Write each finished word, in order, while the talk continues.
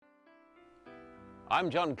I'm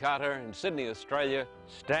John Carter in Sydney, Australia,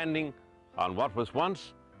 standing on what was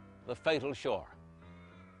once the fatal shore.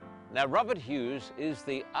 Now, Robert Hughes is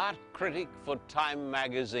the art critic for Time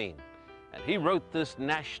magazine, and he wrote this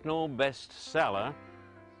national bestseller,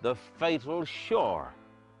 The Fatal Shore,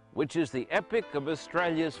 which is the epic of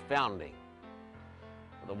Australia's founding.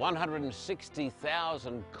 The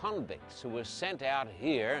 160,000 convicts who were sent out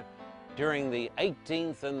here during the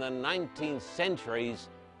 18th and the 19th centuries,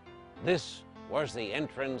 this was the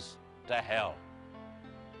entrance to hell.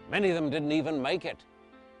 Many of them didn't even make it.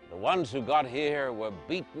 The ones who got here were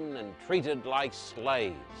beaten and treated like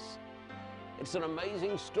slaves. It's an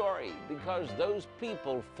amazing story because those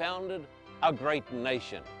people founded a great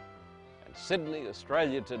nation. And Sydney,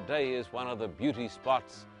 Australia today is one of the beauty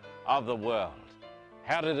spots of the world.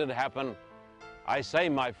 How did it happen? I say,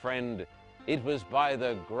 my friend, it was by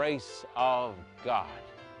the grace of God.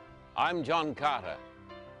 I'm John Carter,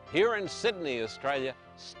 here in Sydney, Australia,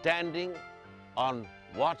 standing on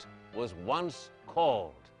what was once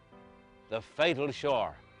called the fatal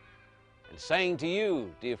shore, and saying to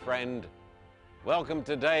you, dear friend, welcome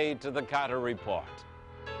today to the Carter Report.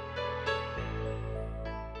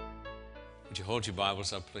 Would you hold your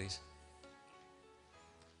Bibles up, please?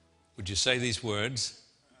 Would you say these words?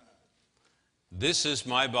 This is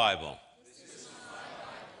my Bible.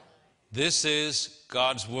 This is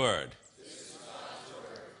God's Word.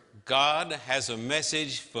 God has a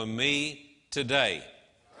message for me today.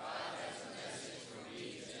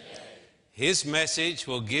 His message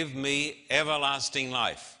will give me everlasting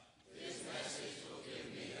life.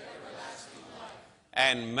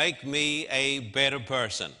 And make me a better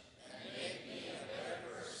person.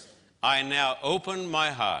 I now open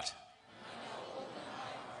my heart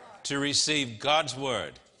to receive God's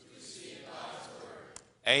Word.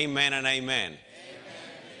 Amen and amen.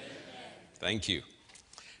 Thank you.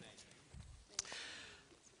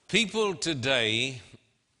 People today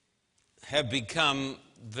have become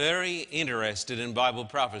very interested in Bible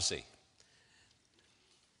prophecy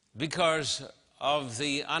because of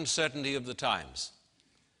the uncertainty of the times.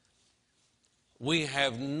 We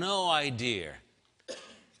have no idea,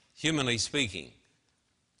 humanly speaking,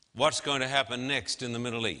 what's going to happen next in the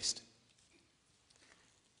Middle East.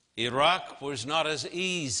 Iraq was not as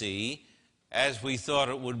easy as we thought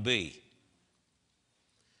it would be.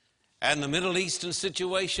 And the Middle Eastern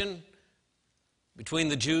situation between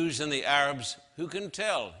the Jews and the Arabs, who can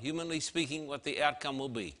tell, humanly speaking, what the outcome will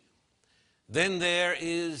be? Then there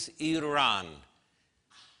is Iran,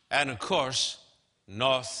 and of course,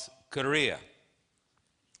 North Korea.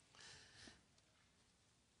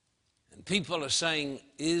 And people are saying,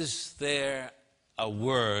 is there a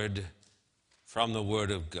word from the Word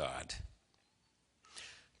of God?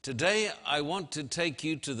 Today, I want to take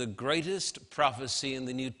you to the greatest prophecy in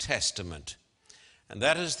the New Testament, and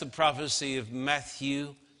that is the prophecy of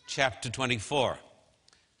Matthew chapter 24.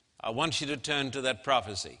 I want you to turn to that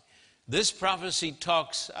prophecy. This prophecy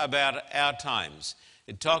talks about our times.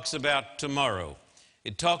 It talks about tomorrow.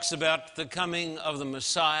 It talks about the coming of the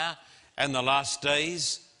Messiah and the last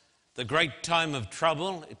days, the great time of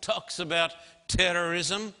trouble. It talks about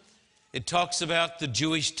terrorism. It talks about the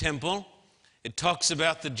Jewish temple. It talks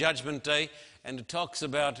about the judgment day, and it talks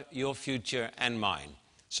about your future and mine.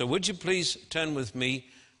 So would you please turn with me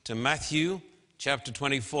to Matthew chapter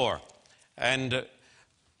 24. And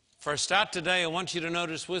for a start today, I want you to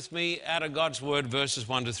notice with me out of God's Word, verses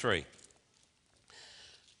 1 to 3.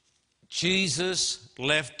 Jesus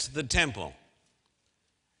left the temple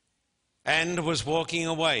and was walking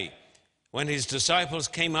away when his disciples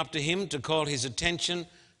came up to him to call his attention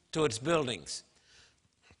to its buildings.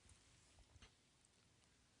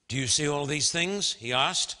 Do you see all these things? He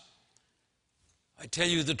asked. I tell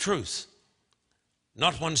you the truth.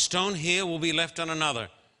 Not one stone here will be left on another.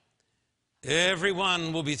 Every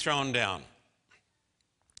one will be thrown down.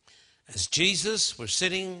 As Jesus was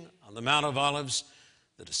sitting on the Mount of Olives,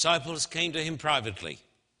 the disciples came to him privately.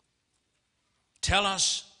 Tell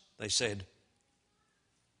us, they said,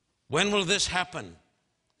 when will this happen?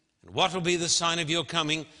 And what will be the sign of your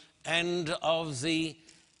coming and of the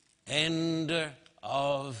end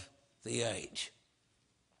of the age?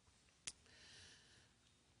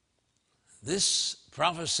 This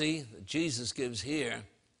prophecy that Jesus gives here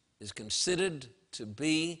is considered to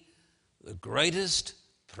be the greatest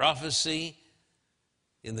prophecy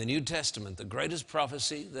in the New Testament, the greatest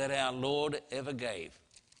prophecy that our Lord ever gave.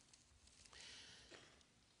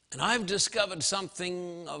 And I've discovered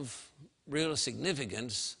something of real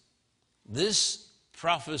significance. This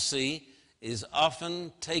prophecy is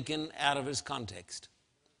often taken out of its context.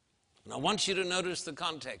 And I want you to notice the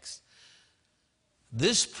context.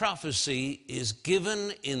 This prophecy is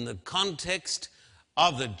given in the context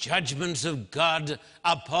of the judgments of God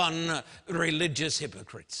upon religious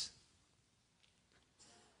hypocrites.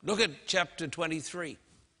 Look at chapter 23.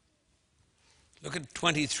 Look at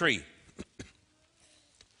 23.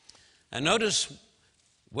 And notice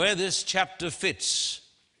where this chapter fits.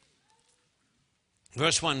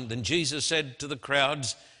 Verse 1, then Jesus said to the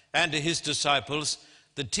crowds and to his disciples,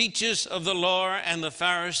 the teachers of the law and the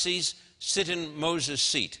Pharisees sit in Moses'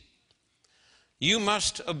 seat. You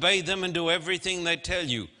must obey them and do everything they tell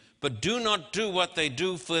you, but do not do what they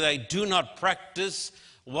do, for they do not practice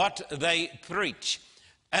what they preach.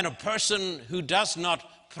 And a person who does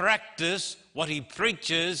not practice what he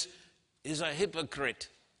preaches is a hypocrite,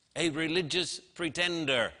 a religious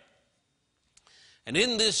pretender. And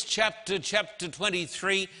in this chapter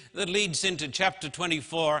 23, that leads into chapter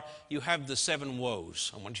 24, you have the 7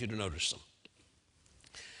 woes. I want you to notice them.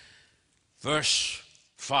 Verse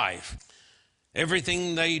 5,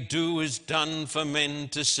 everything they do is done for men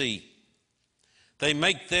to see. They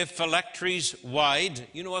make their phylacteries wide.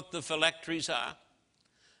 You know what the phylacteries are?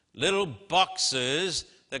 Little boxes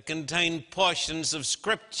that contain portions of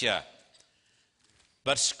Scripture.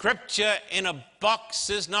 But Scripture in a box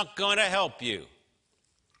is not going to help you.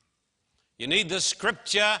 You need the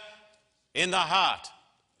Scripture in the heart.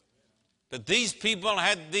 But these people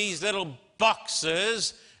had these little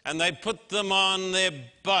boxes and they put them on their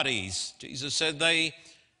bodies. Jesus said they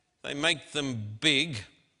make them big,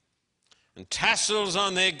 and tassels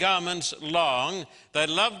on their garments long. They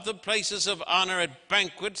loved the places of honor at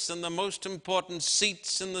banquets and the most important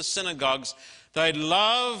seats in the synagogues. They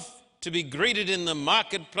love to be greeted in the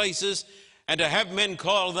marketplaces and to have men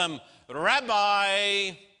call them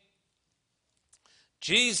Rabbi.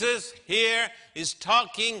 Jesus here is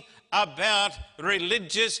talking about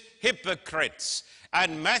religious hypocrites.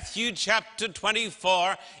 And Matthew chapter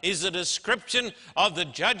 24 is a description of the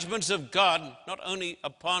judgments of God, not only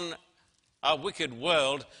upon our wicked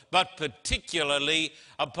world, but particularly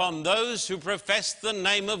upon those who profess the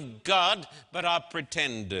name of God, but are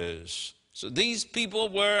pretenders. So these people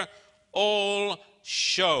were all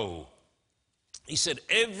show. He said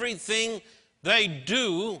everything they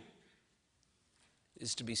do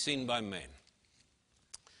is to be seen by men.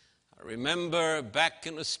 I remember back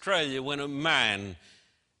in Australia when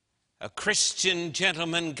a Christian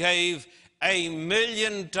gentleman, gave $1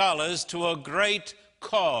 million to a great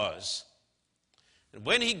cause. And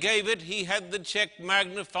when he gave it, he had the check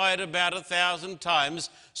magnified about 1,000 times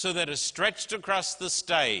so that it stretched across the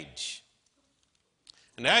stage.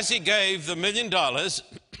 And as he gave the $1 million,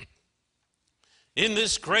 in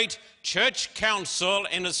this great church council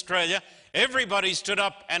in Australia, everybody stood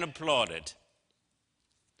up and applauded.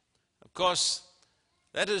 Of course,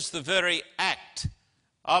 that is the very act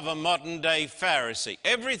of a modern-day Pharisee.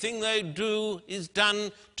 Everything they do is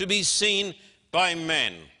done to be seen by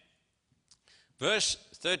men. Verse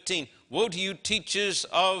 13, woe to you, teachers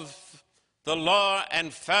of the law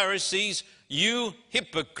and Pharisees, you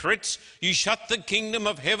hypocrites! You shut the kingdom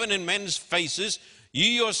of heaven in men's faces. You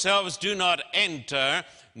yourselves do not enter,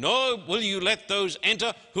 nor will you let those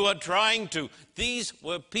enter who are trying to. These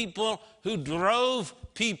were people who drove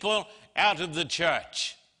people out of the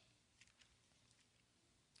church.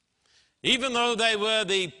 Even though they were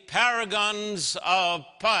the paragons of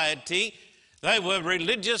piety, they were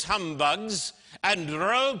religious humbugs and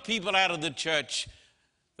drove people out of the church.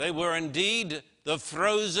 They were indeed the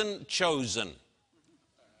frozen chosen.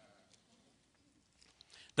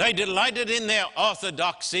 They delighted in their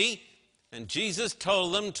orthodoxy, and Jesus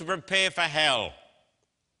told them to prepare for hell.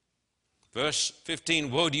 Verse 15,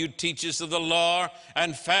 woe to you, teachers of the law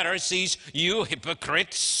and Pharisees, you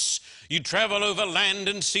hypocrites! You travel over land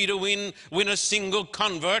and sea to win a single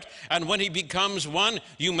convert, and when he becomes one,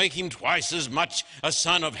 you make him twice as much a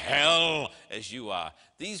son of hell as you are.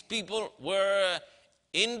 These people were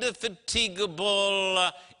indefatigable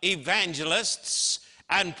evangelists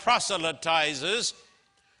and proselytizers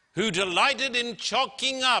who delighted in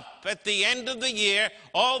chalking up at the end of the year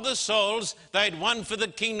all the souls they'd won for the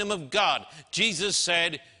kingdom of God. Jesus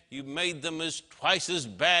said, you made them as twice as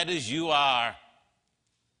bad as you are.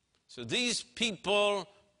 So these people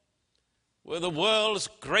were the world's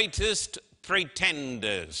greatest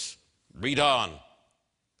pretenders. Read on.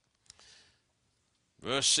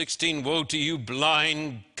 Verse 16, woe to you,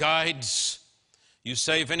 blind guides! You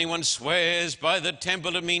say, if anyone swears by the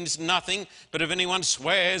temple, it means nothing. But if anyone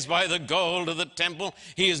swears by the gold of the temple,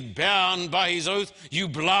 he is bound by his oath. You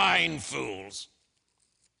blind fools.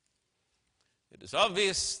 It is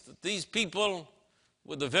obvious that these people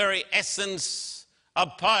were the very essence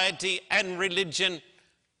of piety and religion.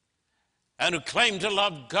 and who claimed to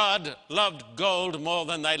love God loved gold more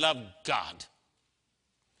than they loved God.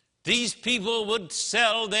 These people would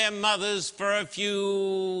sell their mothers for a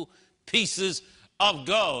few pieces of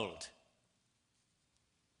gold.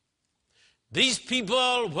 These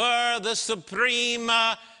people were the supreme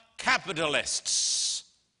capitalists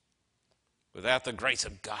without the grace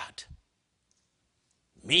of God.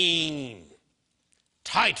 Mean,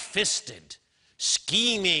 tight-fisted,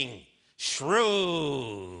 scheming,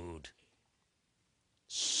 shrewd.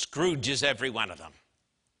 Scrooges, every one of them.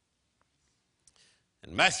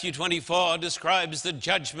 And Matthew 24 describes the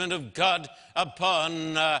judgment of God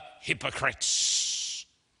upon hypocrites.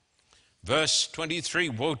 Verse 23,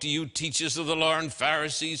 woe to you, teachers of the law and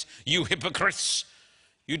Pharisees, you hypocrites!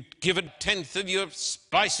 You give a tenth of your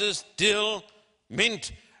spices, dill,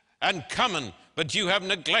 mint, and cumin, but you have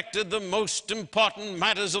neglected the most important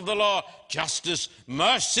matters of the law, justice,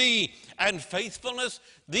 mercy, and faithfulness.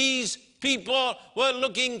 These people were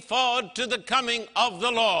looking forward to the coming of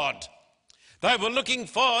the Lord. They were looking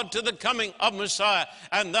forward to the coming of Messiah,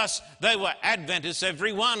 and thus they were Adventists,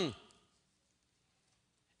 every one.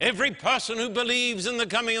 Every person who believes in the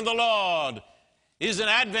coming of the Lord is an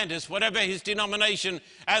Adventist, whatever his denomination,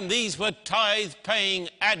 and these were tithe-paying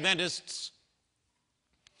Adventists.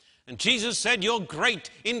 And Jesus said, you're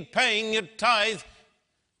great in paying your tithe,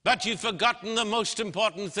 but you've forgotten the most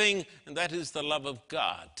important thing, and that is the love of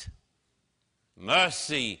God,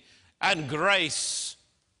 mercy, and grace.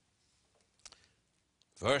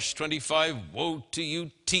 Verse 25, woe to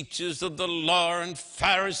you, teachers of the law and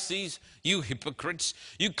Pharisees, you hypocrites!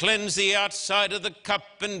 You cleanse the outside of the cup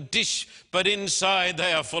and dish, but inside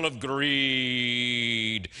they are full of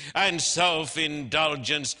greed and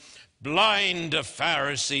self-indulgence. Blind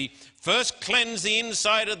Pharisee, first cleanse the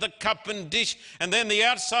inside of the cup and dish, and then the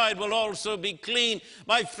outside will also be clean.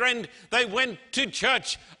 My friend, they went to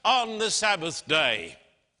church on the Sabbath day.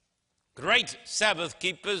 Great Sabbath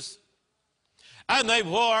keepers. And they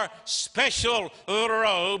wore special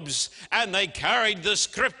robes, and they carried the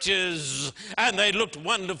scriptures, and they looked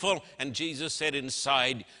wonderful. And Jesus said,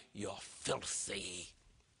 inside, you're filthy.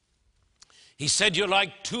 He said, you're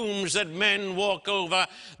like tombs that men walk over.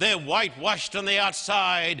 They're whitewashed on the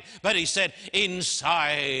outside, but he said,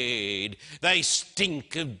 inside, they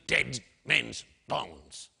stink of dead men's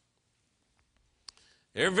bones.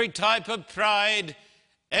 Every type of pride,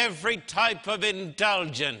 every type of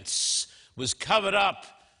indulgence was covered up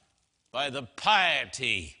by the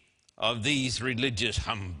piety of these religious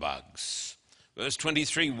humbugs. Verse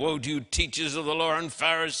 23, woe to you, teachers of the law and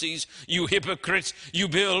Pharisees, you hypocrites! You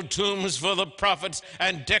build tombs for the prophets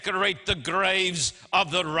and decorate the graves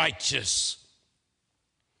of the righteous.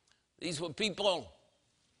 These were people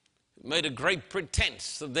who made a great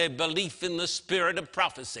pretense of their belief in the spirit of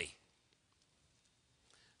prophecy.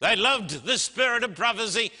 They loved the spirit of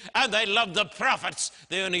prophecy, and they loved the prophets.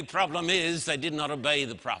 The only problem is they did not obey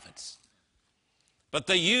the prophets. But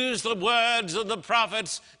they used the words of the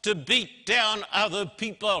prophets to beat down other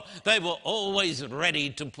people. They were always ready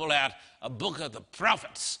to pull out a book of the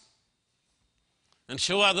prophets and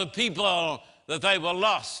show other people that they were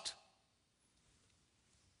lost.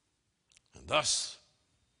 And thus,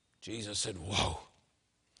 Jesus said, woe.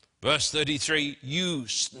 Verse 33, you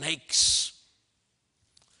snakes!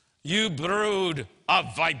 You brood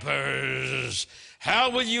of vipers,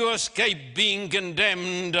 how will you escape being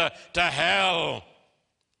condemned to hell?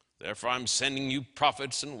 Therefore I'm sending you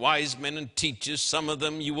prophets and wise men and teachers. Some of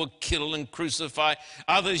them you will kill and crucify.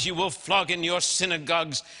 Others you will flog in your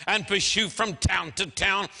synagogues and pursue from town to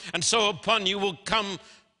town. And so upon you will come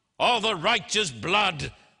all the righteous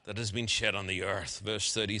blood that has been shed on the earth.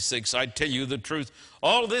 Verse 36, I tell you the truth,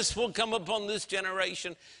 all this will come upon this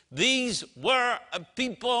generation. These were a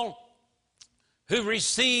people who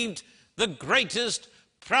received the greatest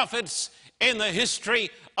prophets in the history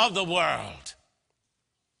of the world.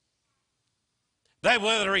 They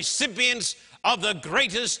were the recipients of the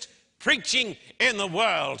greatest preaching in the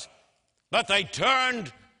world, but they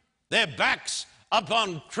turned their backs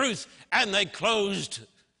upon truth and they closed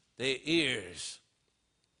their ears.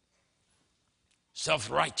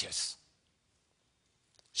 Self-righteous,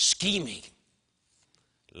 scheming,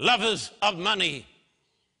 lovers of money.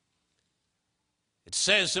 It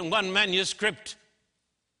says in one manuscript,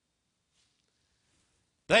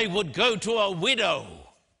 they would go to a widow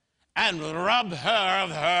and rob her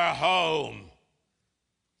of her home.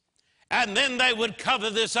 And then they would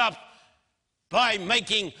cover this up by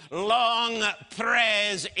making long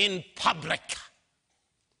prayers in public.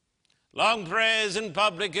 Long prayers in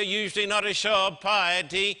public are usually not a show of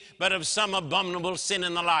piety, but of some abominable sin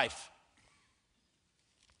in the life.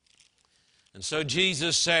 And so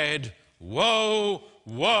Jesus said, woe,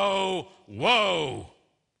 woe, woe.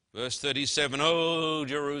 Verse 37, O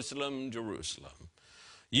Jerusalem, Jerusalem,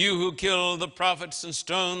 you who kill the prophets and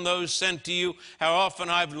stone those sent to you, how often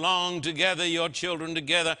I've longed to gather your children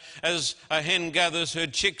together as a hen gathers her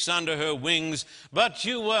chicks under her wings, but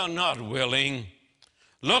you were not willing.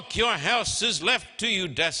 Look, your house is left to you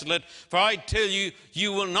desolate, for I tell you,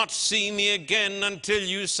 you will not see me again until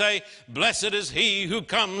you say, blessed is he who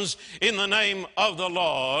comes in the name of the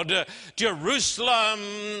Lord.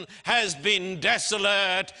 Jerusalem has been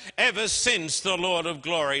desolate ever since the Lord of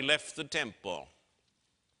glory left the temple.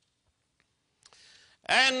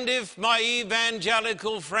 And if my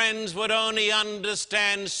evangelical friends would only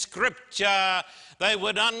understand Scripture, they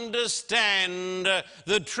would understand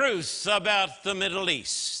the truth about the Middle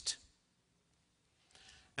East.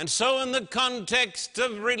 And so in the context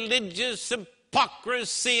of religious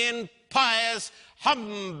hypocrisy and pious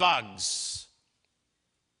humbugs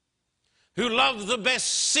who love the best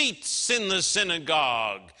seats in the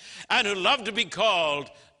synagogue and who love to be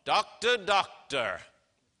called Doctor, Doctor,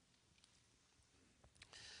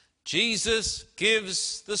 Jesus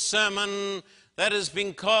gives the sermon that has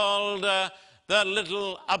been called the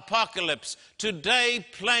little apocalypse. Today,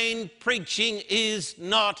 plain preaching is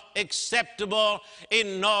not acceptable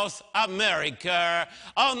in North America.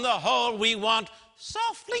 On the whole, we want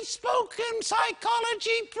softly spoken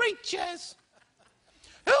psychology preachers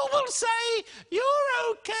who will say,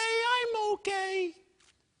 you're okay, I'm okay.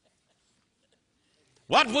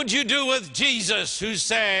 What would you do with Jesus who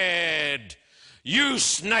said, you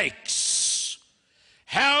snakes,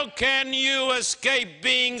 how can you escape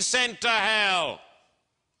being sent to hell?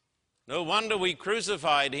 No wonder we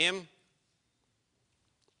crucified him.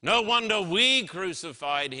 No wonder we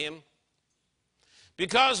crucified him.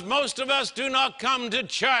 Because most of us do not come to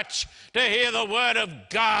church to hear the word of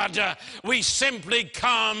God. We simply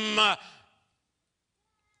come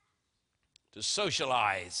to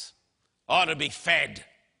socialize or to be fed.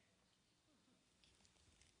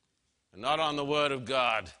 And not on the word of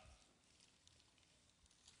God.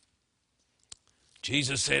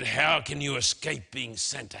 Jesus said, how can you escape being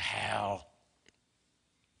sent to hell?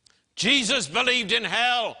 Jesus believed in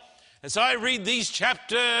hell. As I read these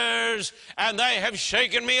chapters, and they have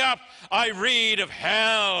shaken me up, I read of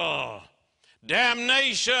hell,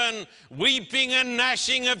 damnation, weeping and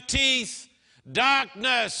gnashing of teeth,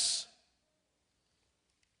 darkness.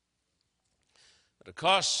 But of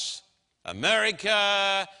course,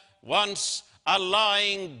 America wants a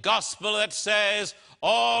lying gospel that says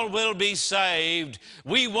all will be saved.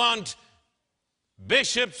 We want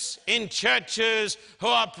bishops in churches who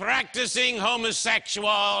are practicing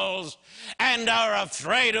homosexuals and are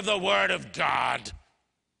afraid of the word of God.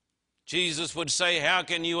 Jesus would say, how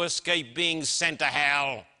can you escape being sent to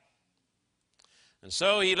hell? And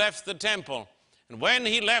so he left the temple. And when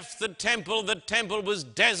he left the temple was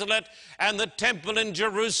desolate, and the temple in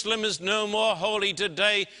Jerusalem is no more holy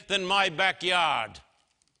today than my backyard.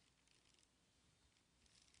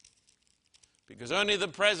 Because only the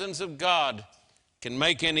presence of God can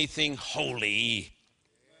make anything holy.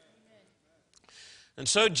 And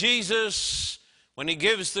so Jesus, when he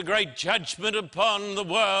gives the great judgment upon the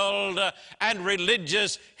world and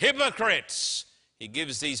religious hypocrites, he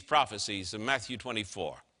gives these prophecies in Matthew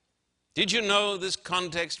 24. Did you know this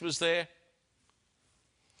context was there?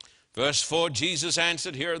 Verse 4, Jesus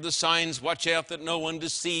answered, here are the signs, watch out that no one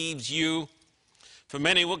deceives you. For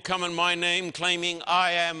many will come in my name, claiming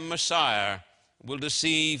I am Messiah, will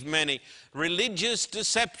deceive many. Religious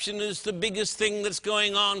deception is the biggest thing that's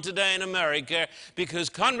going on today in America because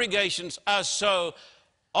congregations are so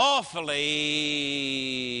awfully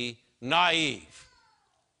naive.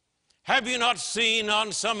 Have you not seen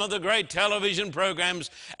on some of the great television programs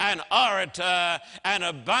an orator and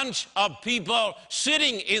a bunch of people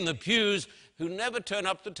sitting in the pews who never turn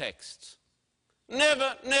up the texts?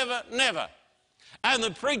 Never, never, never. And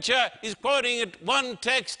the preacher is quoting it one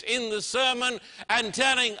text in the sermon and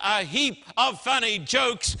telling a heap of funny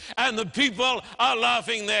jokes, and the people are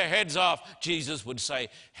laughing their heads off. Jesus would say,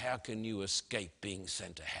 how can you escape being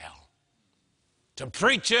sent to hell? To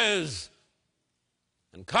preachers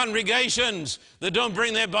and congregations that don't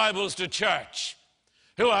bring their Bibles to church,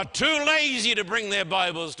 who are too lazy to bring their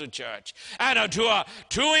Bibles to church, and who are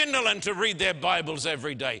too indolent to read their Bibles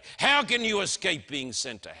every day. How can you escape being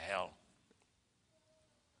sent to hell?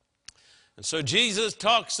 And so Jesus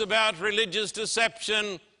talks about religious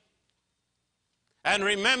deception. And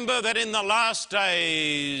remember that in the last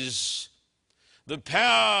days, the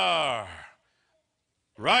power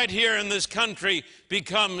right here in this country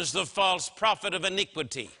becomes the false prophet of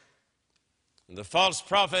iniquity. And the false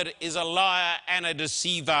prophet is a liar and a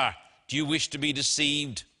deceiver. Do you wish to be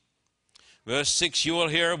deceived? Verse 6, you will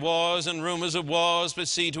hear of wars and rumors of wars, but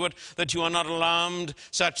see to it that you are not alarmed.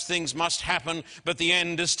 Such things must happen, but the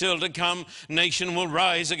end is still to come. Nation will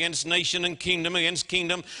rise against nation and kingdom against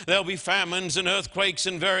kingdom. There'll be famines and earthquakes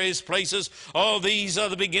in various places. All these are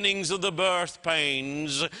the beginnings of the birth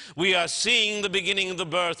pains. We are seeing the beginning of the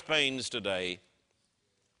birth pains today.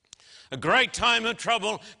 A great time of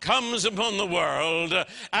trouble comes upon the world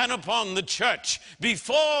and upon the church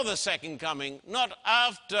before the second coming, not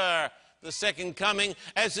after the second coming,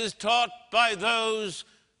 as is taught by those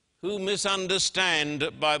who misunderstand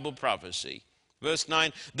Bible prophecy. Verse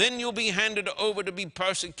 9, then you'll be handed over to be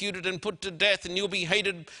persecuted and put to death, and you'll be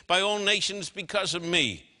hated by all nations because of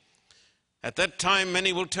me. At that time,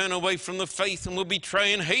 many will turn away from the faith and will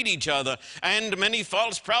betray and hate each other. And many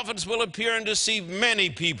false prophets will appear and deceive many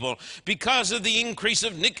people. Because of the increase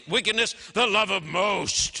of wickedness, the love of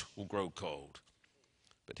most will grow cold.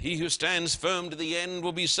 But he who stands firm to the end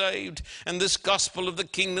will be saved. And this gospel of the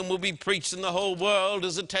kingdom will be preached in the whole world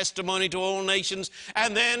as a testimony to all nations.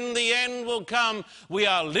 And then the end will come. We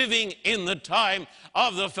are living in the time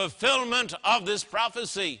of the fulfillment of this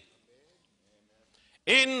prophecy.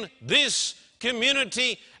 In this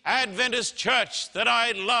Community Adventist church that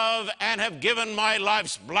I love and have given my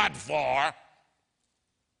life's blood for,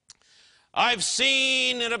 I've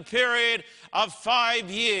seen in a period of 5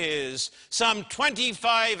 years some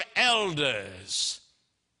 25 elders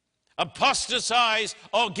apostatize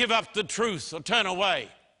or give up the truth or turn away.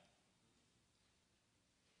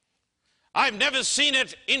 I've never seen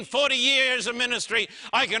it in 40 years of ministry.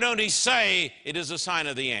 I can only say it is a sign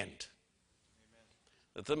of the end.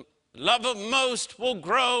 That the love of most will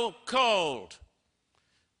grow cold.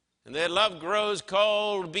 And their love grows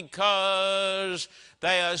cold because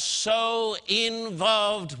they are so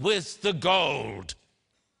involved with the gold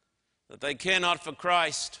that they care not for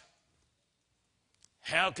Christ.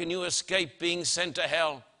 How can you escape being sent to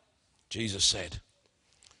hell? Jesus said.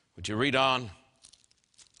 Would you read on?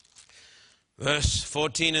 Verse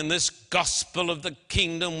 14, and this gospel of the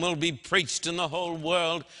kingdom will be preached in the whole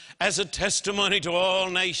world as a testimony to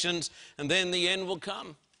all nations, and then the end will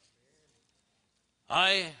come.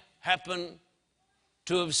 I happen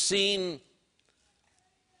to have seen,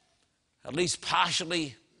 at least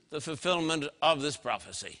partially, the fulfillment of this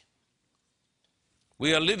prophecy.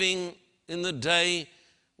 We are living in the day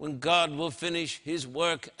when God will finish his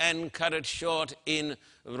work and cut it short in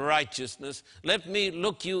righteousness. Let me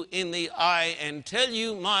look you in the eye and tell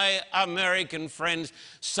you, my American friends,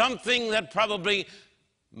 something that probably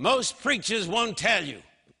most preachers won't tell you.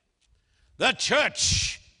 The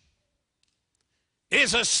church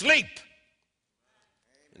is asleep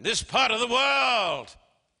in this part of the world.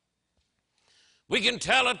 We can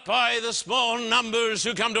tell it by the small numbers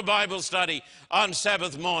who come to Bible study on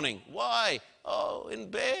Sabbath morning. Why? Oh,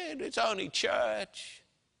 in bed, it's only church.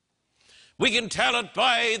 We can tell it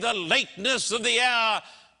by the lateness of the hour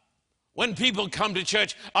when people come to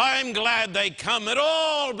church. I'm glad they come at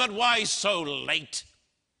all, but why so late?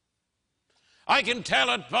 I can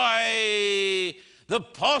tell it by the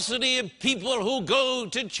paucity of people who go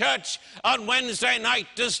to church on Wednesday night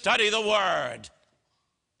to study the Word.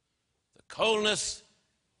 The coldness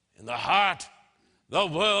in the heart, the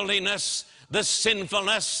worldliness, the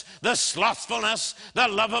sinfulness, the slothfulness, the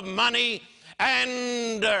love of money,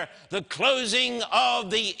 and the closing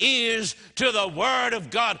of the ears to the Word of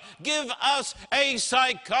God. Give us a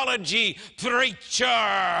psychology preacher.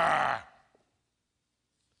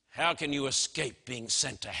 How can you escape being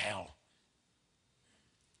sent to hell?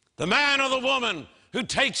 The man or the woman who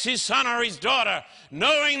takes his son or his daughter,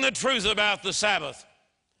 knowing the truth about the Sabbath,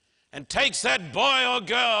 and takes that boy or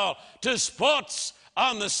girl to sports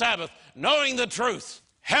on the Sabbath, knowing the truth,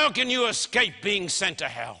 how can you escape being sent to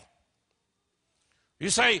hell? You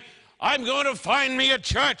say, I'm going to find me a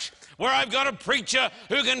church where I've got a preacher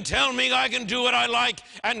who can tell me I can do what I like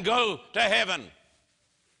and go to heaven.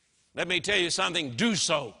 Let me tell you something, do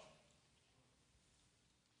so.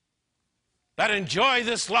 But enjoy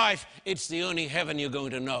this life. It's the only heaven you're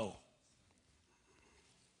going to know.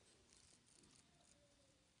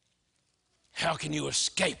 How can you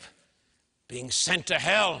escape being sent to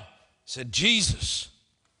hell? Said Jesus.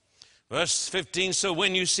 Verse 15, so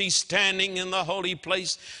when you see standing in the holy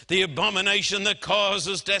place the abomination that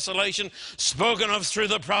causes desolation, spoken of through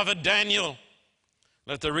the prophet Daniel,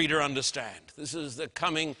 let the reader understand. This is the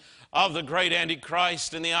coming of the great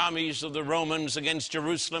Antichrist and the armies of the Romans against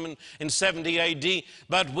Jerusalem in 70 AD,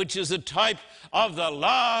 but which is a type of the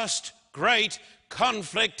last great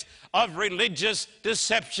conflict of religious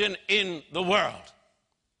deception in the world.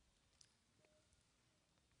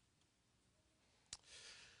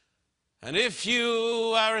 And if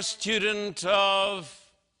you are a student of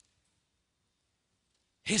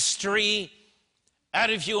history,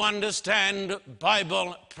 and if you understand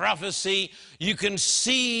Bible prophecy, you can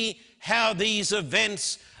see how these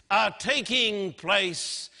events are taking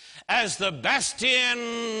place as the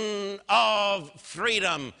bastion of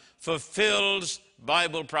freedom fulfills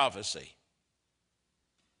Bible prophecy.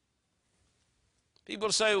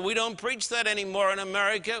 People say, we don't preach that anymore in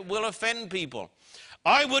America. We'll offend people.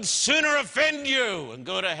 I would sooner offend you and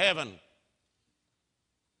go to heaven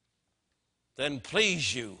than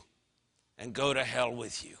please you and go to hell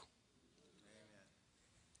with you.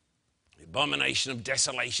 The abomination of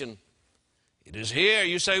desolation. It is here.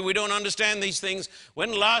 You say, we don't understand these things.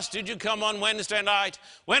 When last did you come on Wednesday night?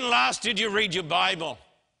 When last did you read your Bible?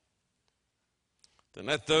 Then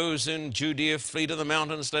let those in Judea flee to the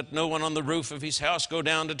mountains. Let no one on the roof of his house go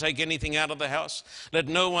down to take anything out of the house. Let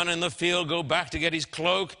no one in the field go back to get his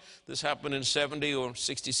cloak. This happened in 70 or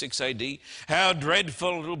 66 AD. How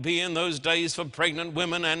dreadful it will be in those days for pregnant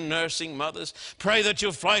women and nursing mothers. Pray that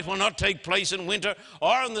your flight will not take place in winter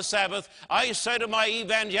or on the Sabbath. I say to my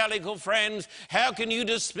evangelical friends, how can you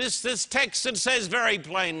dismiss this text that says very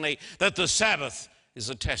plainly that the Sabbath is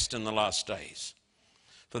a test in the last days?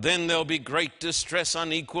 For then there'll be great distress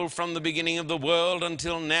unequaled from the beginning of the world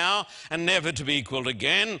until now, and never to be equaled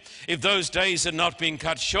again. If those days had not been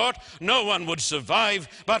cut short, no one would survive,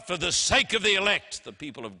 but for the sake of the elect, the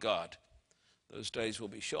people of God, those days will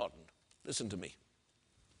be shortened. Listen to me.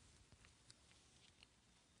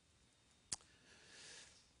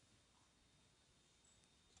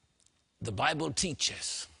 The Bible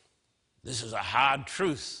teaches, this is a hard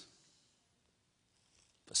truth,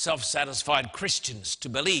 self-satisfied Christians to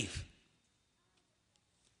believe.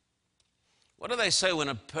 What do they say when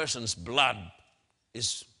a person's blood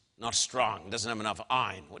is not strong, doesn't have enough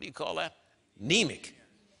iron? What do you call that? Anemic.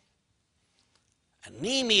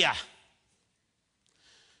 Anemia.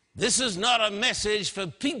 This is not a message for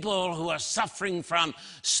people who are suffering from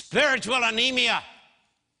spiritual anemia.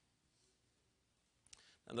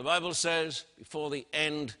 And the Bible says, before the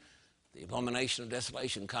end, the abomination of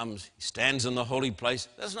desolation comes. He stands in the holy place.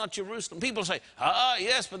 That's not Jerusalem. People say,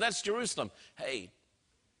 yes, but that's Jerusalem. Hey,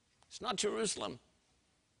 it's not Jerusalem,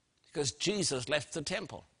 because Jesus left the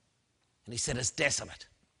temple and he said it's desolate.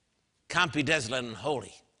 Can't be desolate and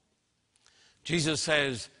holy. Jesus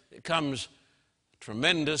says it comes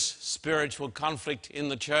tremendous spiritual conflict in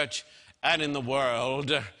the church and in the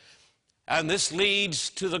world, and this leads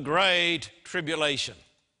to the great tribulation.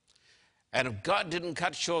 And if God didn't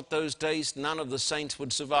cut short those days, none of the saints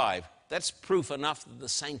would survive. That's proof enough that the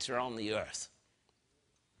saints are on the earth.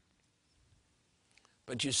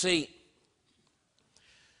 But you see,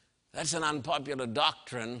 that's an unpopular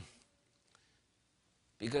doctrine,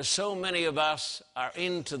 because so many of us are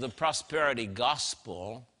into the prosperity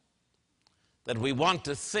gospel that we want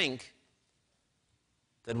to think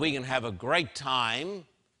that we can have a great time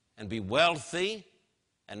and be wealthy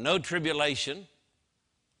and no tribulation,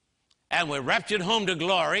 and we're raptured home to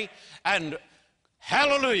glory, and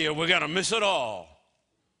hallelujah, we're going to miss it all.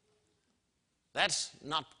 That's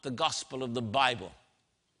not the gospel of the Bible.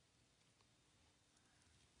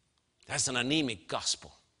 That's an anemic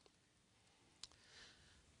gospel.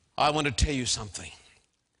 I want to tell you something.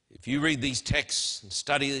 If you read these texts and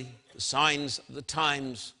study the signs of the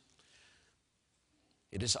times,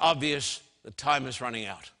 it is obvious that time is running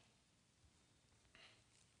out.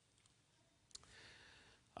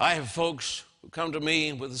 I have folks who come to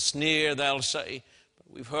me with a sneer. They'll say,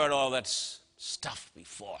 we've heard all that stuff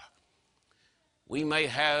before. We may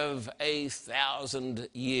have 1,000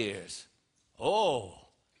 years. Oh,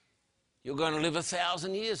 you're going to live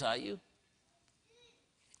 1,000 years, are you?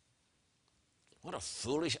 What a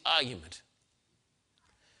foolish argument.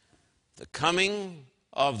 The coming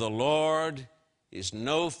of the Lord is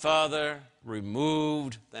no farther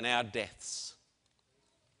removed than our deaths.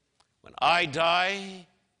 When I die,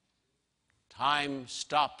 time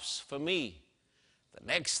stops for me. The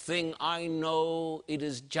next thing I know, it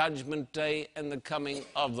is Judgment Day and the coming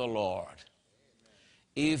of the Lord.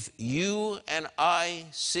 If you and I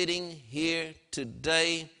sitting here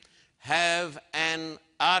today have an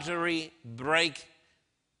artery break,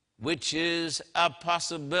 which is a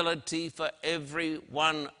possibility for every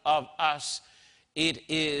one of us, it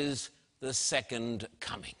is the second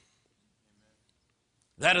coming.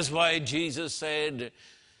 That is why Jesus said,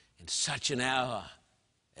 in such an hour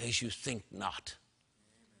as you think not.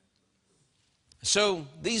 So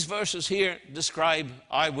these verses here describe,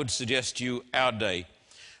 I would suggest to you, our day.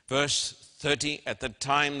 Verse 30, at that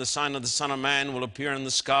time the sign of the Son of Man will appear in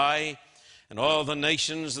the sky, and all the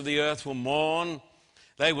nations of the earth will mourn.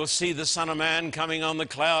 They will see the Son of Man coming on the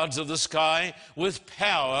clouds of the sky with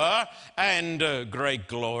power and great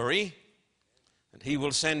glory. And he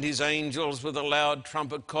will send his angels with a loud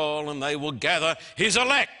trumpet call, and they will gather his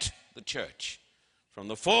elect, the church, from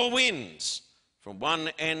the four winds, from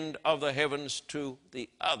one end of the heavens to the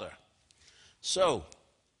other. So,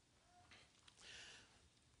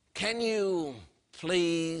 can you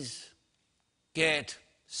please get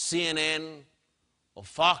CNN or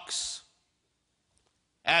Fox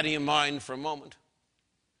out of your mind for a moment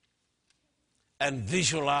and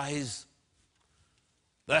visualize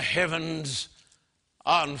the heavens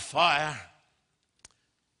on fire,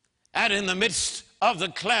 and in the midst of the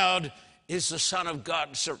cloud is the Son of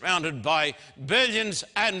God, surrounded by billions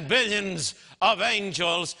and billions of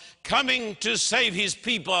angels coming to save his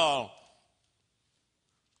people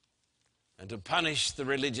and to punish the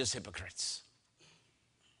religious hypocrites.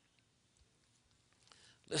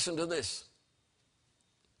 Listen to this.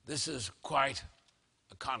 This is quite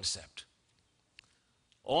a concept.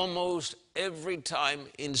 Almost every time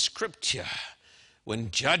in Scripture, when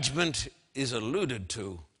judgment is alluded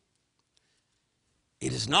to,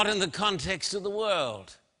 it is not in the context of the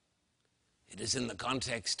world. It is in the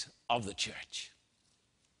context of the church.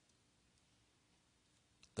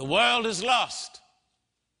 The world is lost.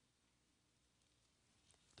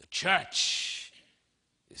 The church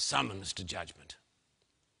is summoned to judgment.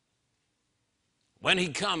 When he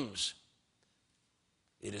comes,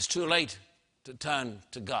 it is too late to turn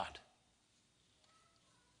to God.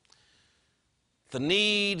 The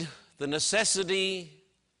need, the necessity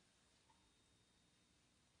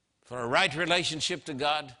for a right relationship to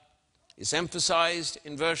God is emphasized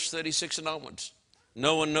in verse 36 and onwards.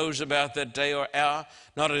 No one knows about that day or hour,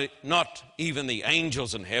 not even the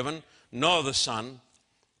angels in heaven, nor the Son,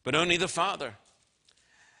 but only the Father.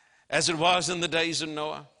 As it was in the days of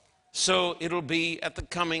Noah, so it'll be at the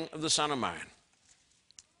coming of the Son of Man.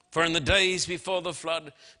 For in the days before the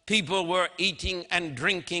flood, people were eating and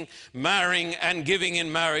drinking, marrying and giving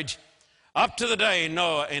in marriage, up to the day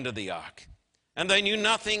Noah entered the ark. And they knew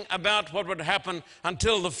nothing about what would happen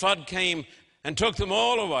until the flood came and took them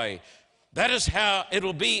all away. That is how it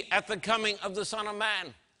will be at the coming of the Son of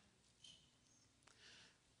Man.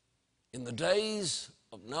 In the days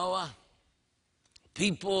of Noah,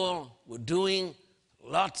 people were doing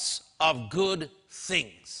lots of good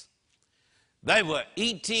things. They were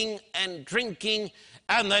eating and drinking,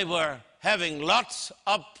 and they were having lots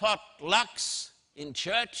of potlucks in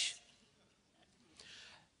church.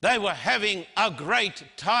 They were having a great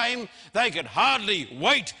time. They could hardly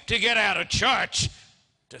wait to get out of church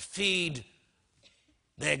to feed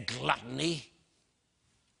their gluttony.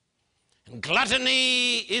 And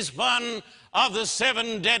gluttony is one of the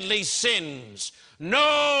 7 deadly sins.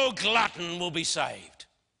 No glutton will be saved.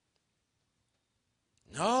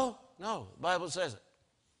 No, the Bible says it.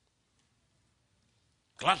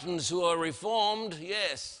 Gluttons who are reformed,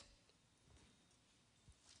 yes.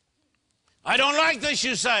 I don't like this,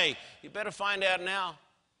 you say. You better find out now,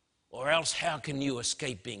 or else how can you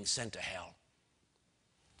escape being sent to hell?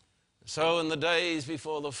 So in the days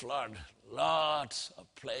before the flood, lots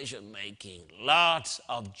of pleasure making, lots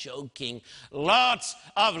of joking, lots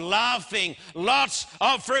of laughing, lots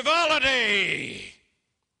of frivolity.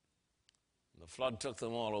 The flood took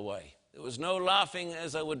them all away. There was no laughing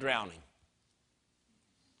as they were drowning.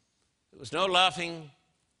 There was no laughing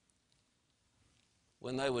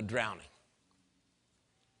when they were drowning.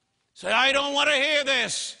 Say, I don't want to hear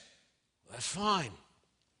this. That's fine.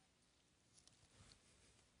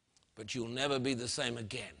 But you'll never be the same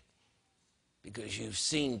again because you've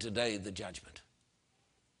seen today the judgment.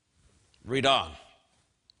 Read on.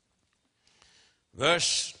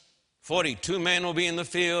 Verse 40, 2 men will be in the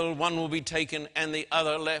field, one will be taken and the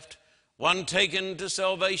other left. One taken to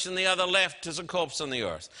salvation, the other left as a corpse on the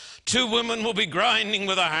earth. 2 women will be grinding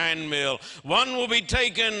with a handmill. One will be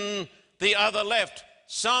taken, the other left.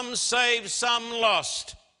 Some saved, some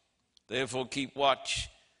lost. Therefore keep watch,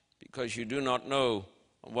 because you do not know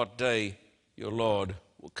on what day your Lord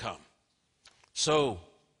will come. So,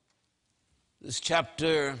 this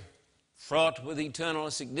chapter, fraught with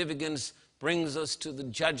eternal significance, brings us to the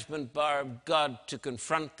judgment bar of God to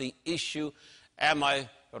confront the issue, am I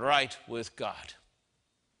right with God?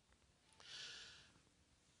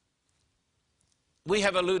 We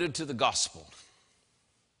have alluded to the gospel.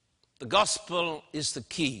 The gospel is the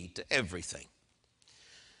key to everything.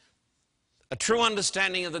 A true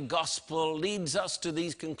understanding of the gospel leads us to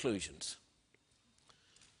these conclusions.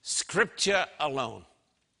 Scripture alone.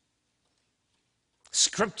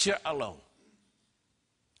 Scripture alone.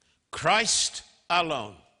 Christ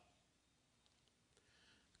alone.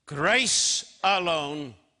 grace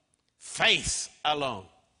alone, faith alone.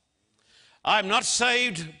 I'm not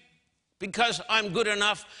saved because I'm good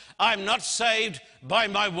enough. I'm not saved by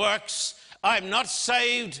my works. I'm not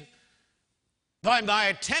saved by my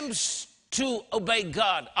attempts to obey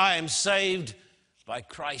God. I am saved by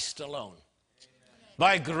Christ alone,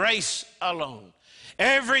 by grace alone.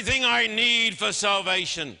 Everything I need for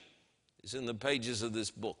salvation is in the pages of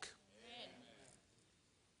this book.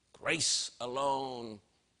 Grace alone,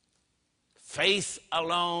 faith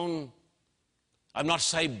alone. I'm not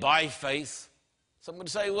saved by faith. Some would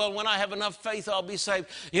say, well, when I have enough faith, I'll be saved.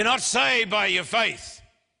 You're not saved by your faith.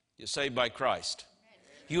 You're saved by Christ.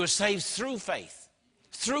 You are saved through faith,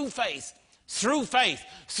 through faith, through faith,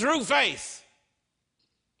 through faith.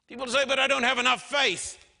 People say, but I don't have enough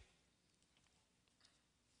faith.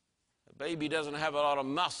 A baby doesn't have a lot of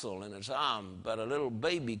muscle in its arm, but a little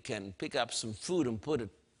baby can pick up some food and put it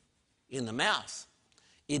in the mouth.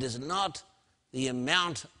 It is not the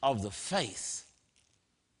amount of the faith.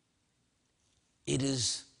 It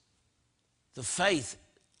is the faith,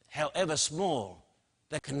 however small,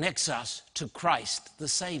 that connects us to Christ, the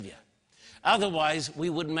Savior. Otherwise, we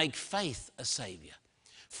would make faith a Savior.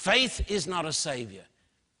 Faith is not a Savior.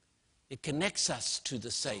 It connects us to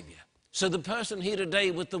the Savior. So the person here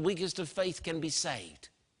today with the weakest of faith can be saved.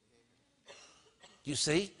 You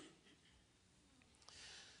see?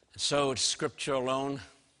 So it's Scripture alone,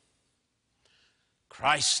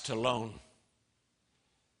 Christ alone,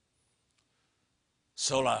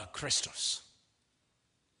 sola Christus.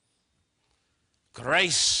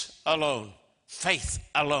 Grace alone, faith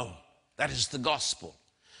alone. That is the gospel.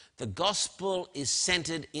 The gospel is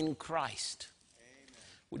centered in Christ. Amen.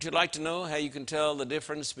 Would you like to know how you can tell the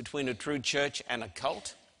difference between a true church and a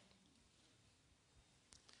cult?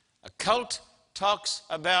 A cult talks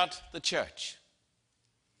about the church.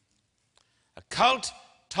 A cult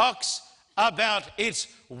talks about its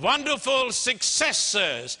wonderful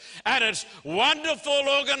successors and its wonderful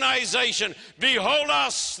organization. Behold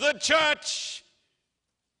us, the church.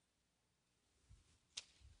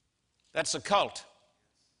 That's a cult,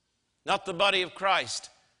 not the body of Christ.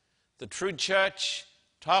 The true church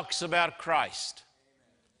talks about Christ,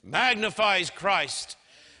 magnifies Christ,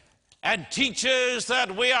 and teaches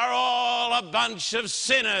that we are all a bunch of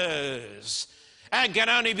sinners and can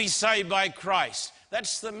only be saved by Christ.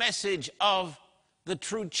 That's the message of the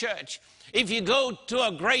true church. If you go to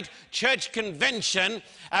a great church convention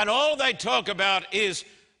and all they talk about is,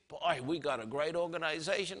 boy, we got a great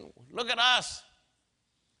organization. Look at us.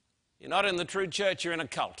 You're not in the true church, you're in a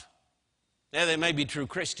cult. Now, there may be true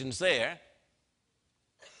Christians there,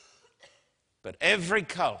 but every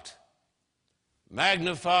cult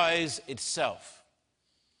magnifies itself.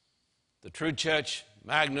 The true church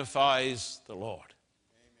magnifies the Lord.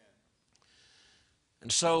 Amen.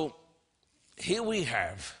 And so, here we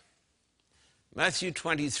have Matthew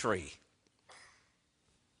 23,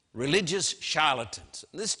 religious charlatans.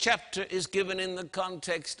 This chapter is given in the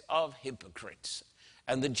context of hypocrites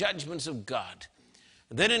and the judgments of God.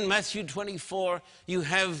 Then in Matthew 24, you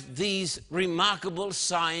have these remarkable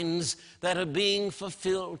signs that are being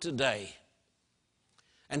fulfilled today.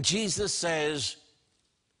 And Jesus says,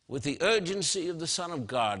 with the urgency of the Son of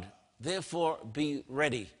God, therefore be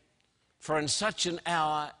ready, for in such an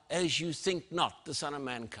hour as you think not, the Son of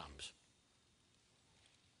Man comes.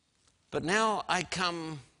 But now I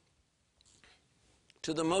come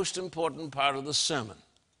to the most important part of the sermon,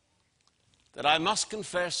 that I must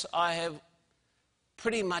confess I have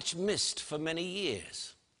pretty much missed for many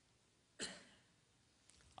years.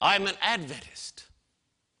 I'm an Adventist.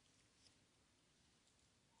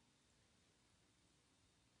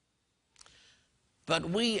 But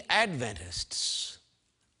we Adventists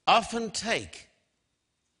often take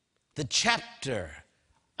the chapter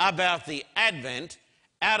about the Advent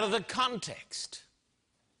out of the context.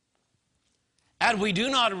 And we do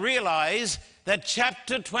not realize that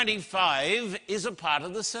chapter 25 is a part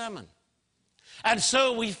of the sermon. And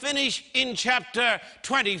so we finish in chapter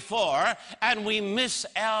 24 and we miss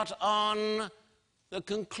out on the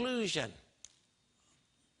conclusion.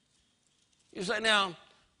 You say, now,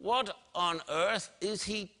 what on earth is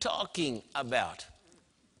he talking about?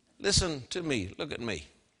 Listen to me, look at me.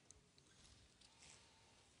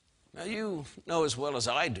 Now you know as well as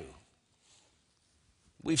I do,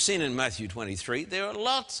 we've seen in Matthew 23, there are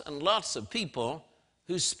lots and lots of people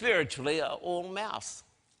who spiritually are all mouth.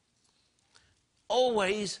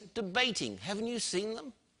 Always debating. Haven't you seen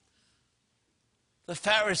them? The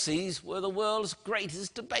Pharisees were the world's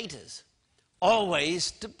greatest debaters.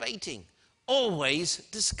 Always debating. Always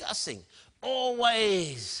discussing.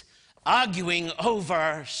 Always arguing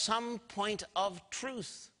over some point of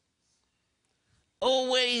truth.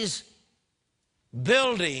 always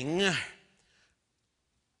building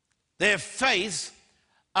their faith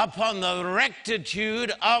upon the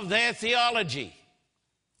rectitude of their theology.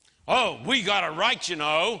 Oh, we got it right, you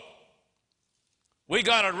know. We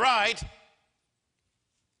got it right.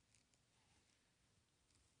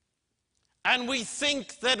 And we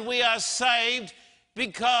think that we are saved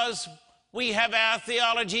because we have our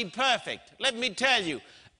theology perfect. Let me tell you,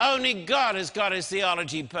 only God has got his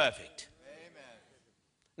theology perfect.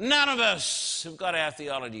 Amen. None of us have got our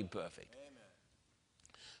theology perfect. Amen.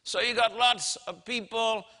 So you got lots of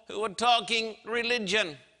people who are talking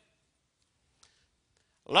religion.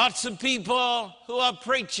 Lots of people who are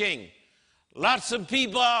preaching. Lots of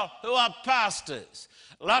people who are pastors.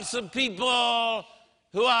 Lots of people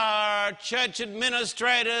who are church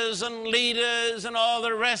administrators and leaders and all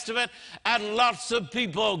the rest of it, and lots of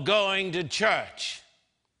people going to church.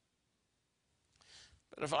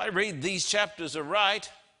 But if I read these chapters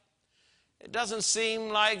aright, it doesn't seem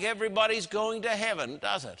like everybody's going to heaven,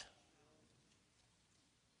 does it?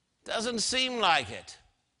 Doesn't seem like it.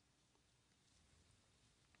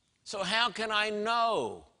 So how can I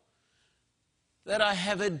know that I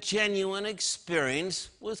have a genuine experience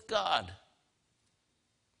with God?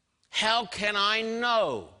 How can I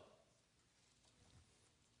know?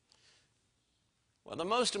 Well, the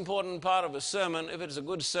most important part of a sermon, if it's a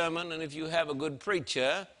good sermon and if you have a good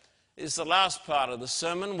preacher, is the last part of the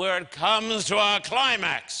sermon where it comes to our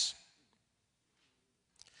climax.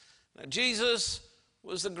 Now, Jesus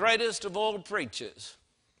was the greatest of all preachers.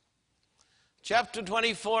 Chapter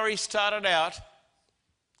 24, he started out,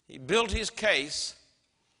 he built his case,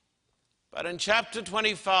 but in chapter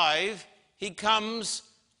 25, he comes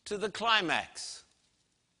to the climax.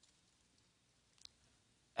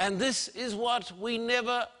 And this is what we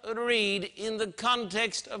never read in the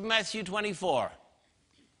context of Matthew 24.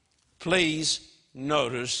 Please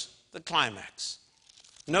notice the climax.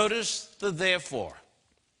 Notice the therefore.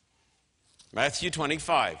 Matthew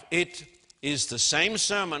 25. It is the same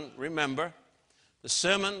sermon, remember, the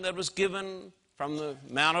sermon that was given from the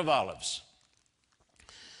Mount of Olives.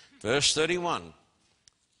 Verse 31.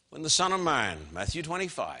 When the Son of Man, Matthew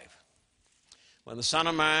 25, when the Son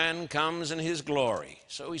of Man comes in his glory,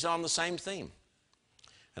 so he's on the same theme,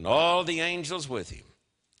 and all the angels with him,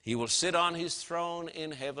 he will sit on his throne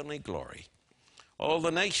in heavenly glory. All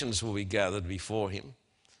the nations will be gathered before him,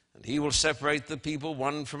 and he will separate the people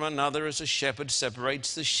one from another as a shepherd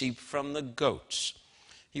separates the sheep from the goats.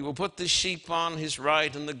 He will put the sheep on his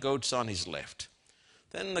right and the goats on his left.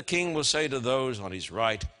 Then the king will say to those on his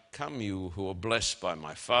right, "Come, you who are blessed by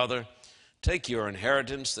my Father, take your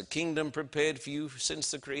inheritance, the kingdom prepared for you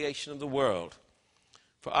since the creation of the world.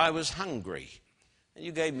 For I was hungry, and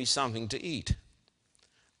you gave me something to eat.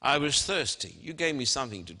 I was thirsty, you gave me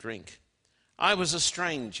something to drink. I was a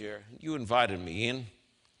stranger, you invited me in.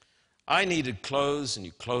 I needed clothes, and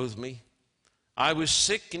you clothed me. I was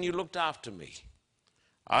sick, and you looked after me.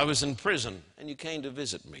 I was in prison, and you came to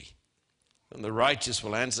visit me." And the righteous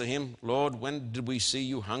will answer him, "Lord, when did we see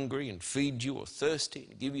you hungry and feed you, or thirsty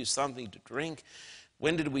and give you something to drink?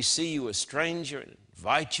 When did we see you a stranger and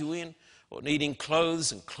invite you in, or needing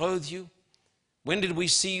clothes and clothe you? When did we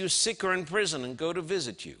see you sick or in prison and go to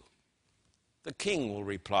visit you?" The king will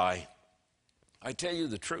reply, "I tell you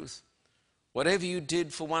the truth. Whatever you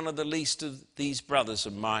did for one of the least of these brothers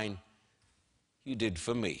of mine, you did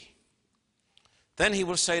for me." Then he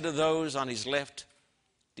will say to those on his left,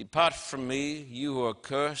 "Depart from me, you who are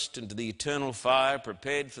cursed, into the eternal fire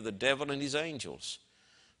prepared for the devil and his angels.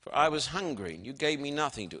 For I was hungry, and you gave me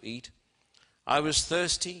nothing to eat. I was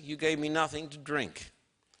thirsty, you gave me nothing to drink.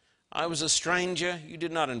 I was a stranger, you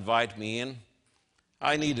did not invite me in.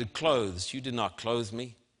 I needed clothes, you did not clothe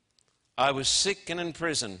me. I was sick and in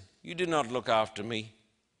prison, you did not look after me."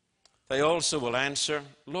 They also will answer,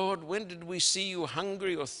 "Lord, when did we see you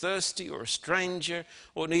hungry or thirsty or a stranger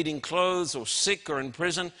or needing clothes or sick or in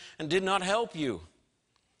prison and did not help you?"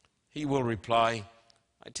 He will reply,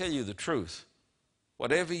 "I tell you the truth.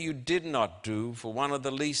 Whatever you did not do for one of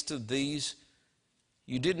the least of these,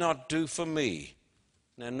 you did not do for me."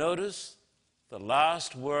 Now notice the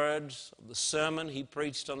last words of the sermon he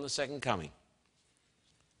preached on the second coming.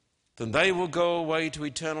 "Then they will go away to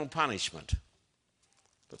eternal punishment,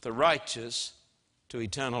 but the righteous to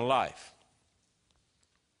eternal life."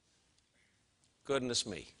 Goodness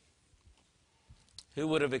me. Who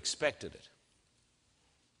would have expected it?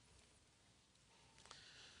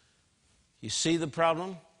 You see the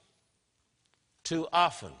problem? Too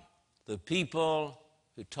often, the people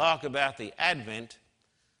who talk about the Advent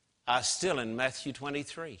are still in Matthew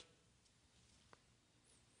 23.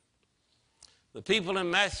 The people in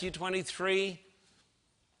Matthew 23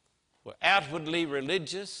 were outwardly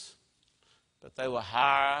religious, but they were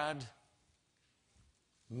hard,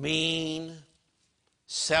 mean,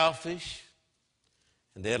 selfish,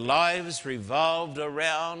 and their lives revolved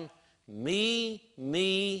around me,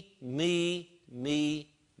 me, me, me,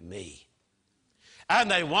 me. And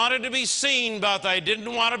they wanted to be seen, but they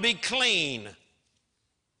didn't want to be clean.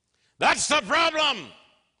 That's the problem.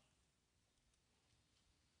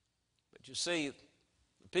 But you see,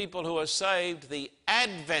 the people who are saved, the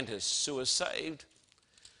Adventists who are saved,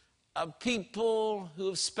 are people who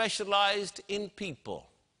have specialized in people,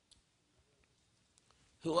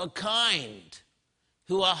 who are kind,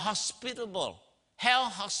 who are hospitable. How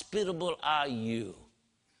hospitable are you?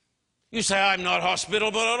 You say, I'm not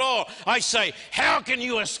hospitable at all. I say, how can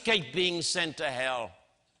you escape being sent to hell?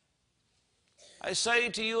 I say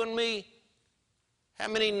to you and me, how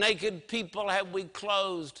many naked people have we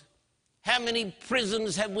clothed? How many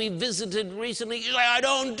prisons have we visited recently? You say, I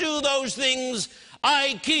don't do those things.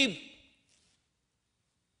 I keep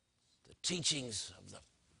the teachings of the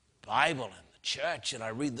Bible and the church, and I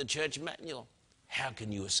read the church manual. How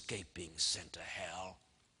can you escape being sent to hell?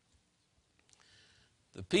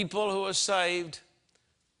 The people who are saved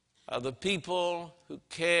are the people who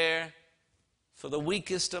care for the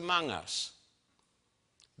weakest among us.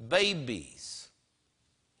 Babies,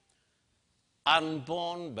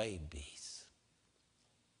 unborn babies,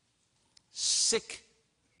 sick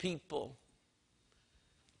people,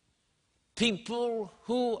 people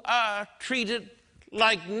who are treated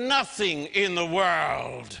like nothing in the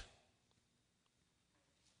world.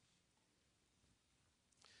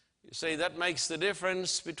 You see, that makes the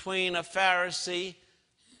difference between a Pharisee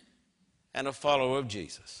and a follower of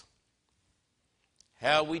Jesus.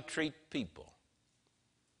 How we treat people.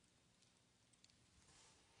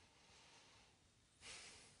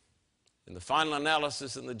 In the final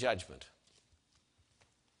analysis and the judgment,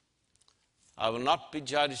 I will not be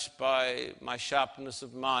judged by my sharpness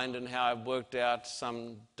of mind and how I've worked out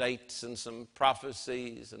some dates and some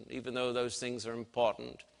prophecies, and even though those things are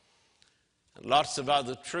important, and lots of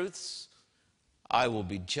other truths, I will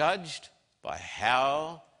be judged by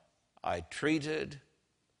how I treated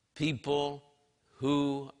people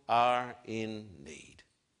who are in need.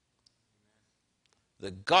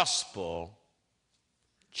 The gospel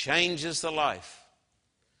changes the life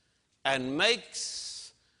and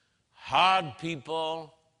makes hard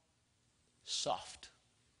people soft.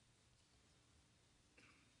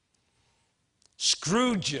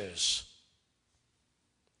 Scrooges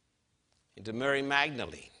into Mary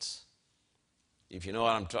Magdalenes, if you know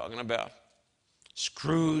what I'm talking about.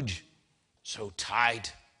 Scrooge, so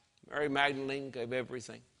tight. Mary Magdalene gave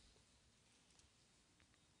everything.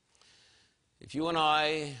 If you and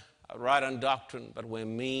I are right on doctrine, but we're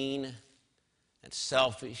mean and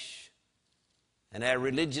selfish, and our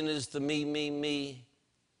religion is the me, me, me,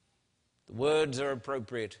 the words are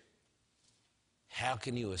appropriate, how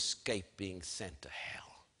can you escape being sent to hell?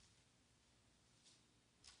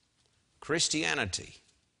 Christianity,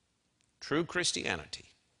 true Christianity,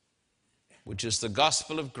 which is the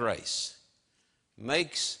gospel of grace,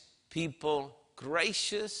 makes people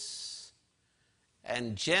gracious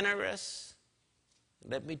and generous.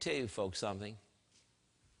 Let me tell you folks something.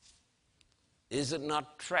 Is it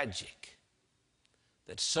not tragic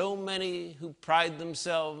that so many who pride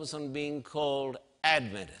themselves on being called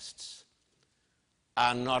Adventists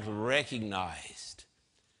are not recognized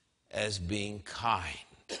as being kind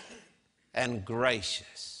and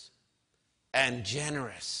gracious and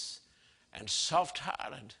generous and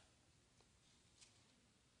soft-hearted?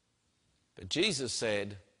 But Jesus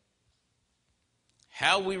said,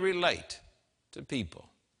 how we relate to people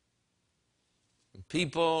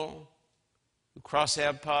who cross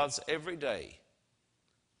our paths every day,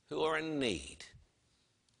 who are in need,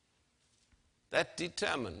 that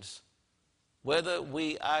determines whether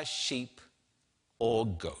we are sheep or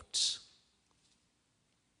goats.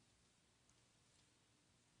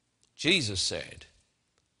 Jesus said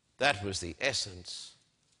that was the essence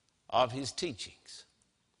of his teachings.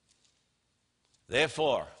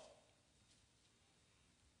 Therefore,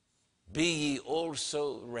 be ye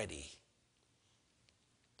also ready,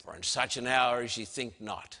 for in such an hour as ye think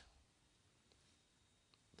not,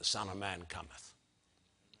 the Son of Man cometh.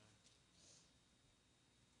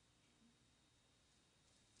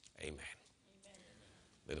 Amen.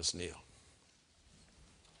 Let us kneel.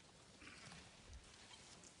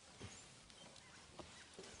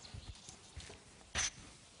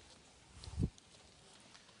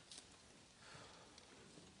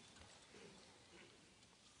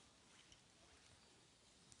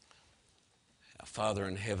 Our Father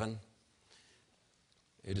in heaven,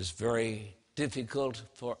 it is very difficult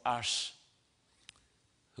for us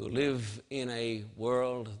who live in a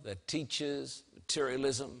world that teaches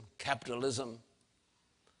materialism, capitalism,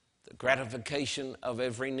 the gratification of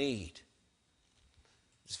every need.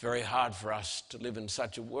 It's very hard for us to live in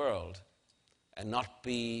such a world and not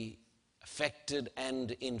be affected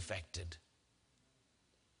and infected.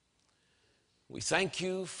 We thank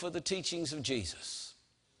you for the teachings of Jesus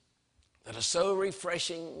that are so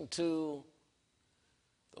refreshing to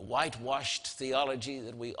the whitewashed theology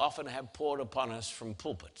that we often have poured upon us from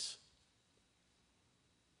pulpits.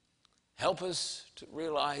 Help us to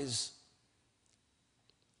realize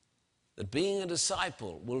that being a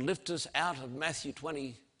disciple will lift us out of Matthew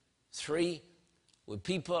 23, where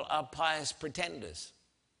people are pious pretenders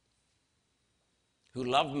who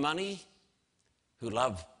love money, who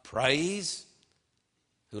love praise,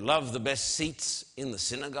 who love the best seats in the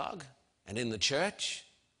synagogue and in the church,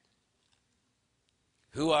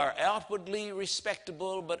 who are outwardly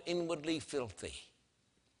respectable but inwardly filthy.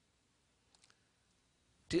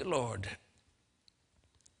 Dear Lord,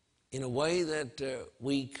 in a way that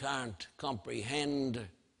we can't comprehend,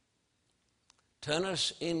 turn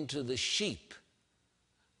us into the sheep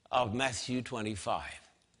of Matthew 25.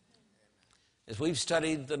 As we've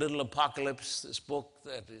studied the little apocalypse, this book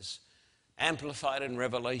that is amplified in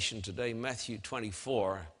Revelation today, Matthew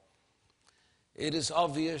 24, it is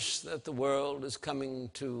obvious that the world is coming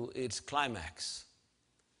to its climax,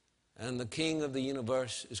 and the King of the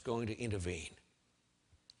universe is going to intervene.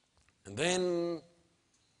 And then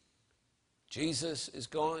Jesus is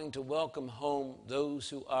going to welcome home those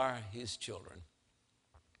who are his children.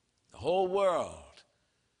 The whole world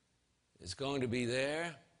is going to be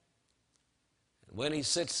there. And when he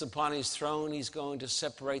sits upon his throne, he's going to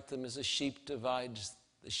separate them as a sheep divides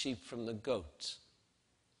the sheep from the goats.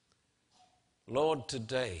 Lord,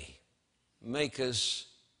 today, make us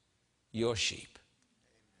your sheep.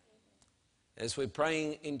 As we're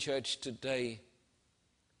praying in church today,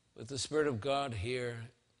 with the Spirit of God here,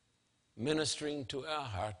 ministering to our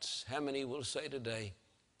hearts, how many will say today,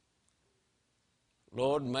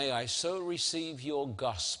 Lord, may I so receive your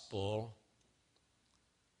gospel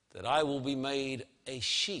that I will be made a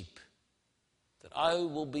sheep, that I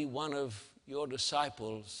will be one of your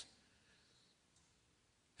disciples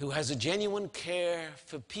who has a genuine care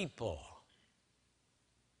for people,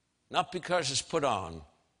 not because it's put on,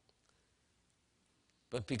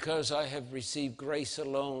 but because I have received grace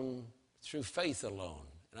alone through faith alone,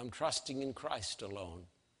 and I'm trusting in Christ alone.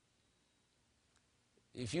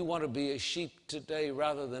 If you want to be a sheep today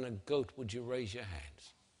rather than a goat, would you raise your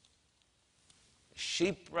hands? A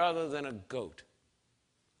sheep rather than a goat.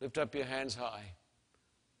 Lift up your hands high.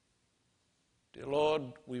 Dear Lord,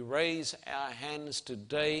 we raise our hands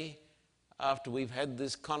today after we've had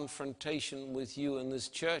this confrontation with you in this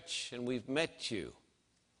church and we've met you.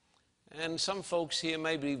 And some folks here,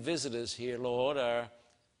 maybe visitors here, Lord, are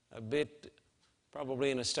a bit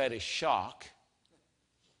probably in a state of shock.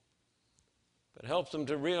 But help them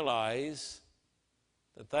to realize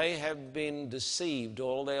that they have been deceived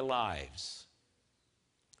all their lives.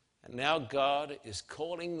 And now God is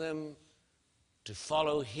calling them to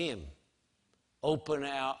follow him. Open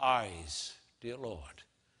our eyes, dear Lord.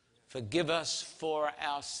 Forgive us for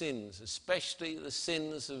our sins, especially the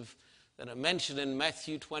sins that are mentioned in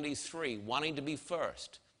Matthew 23, wanting to be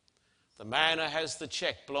first. The man who has the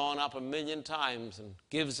check blown up 1,000,000 times and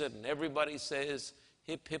gives it, and everybody says,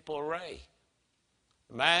 hip, hip, hooray.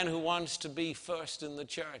 The man who wants to be first in the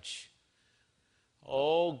church.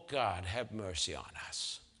 Oh, God, have mercy on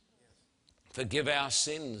us. Forgive our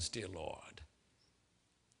sins, dear Lord.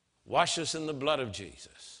 Wash us in the blood of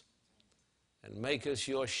Jesus and make us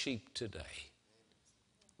your sheep today.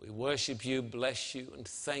 We worship you, bless you, and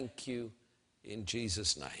thank you in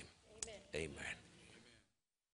Jesus' name. Amen. Amen.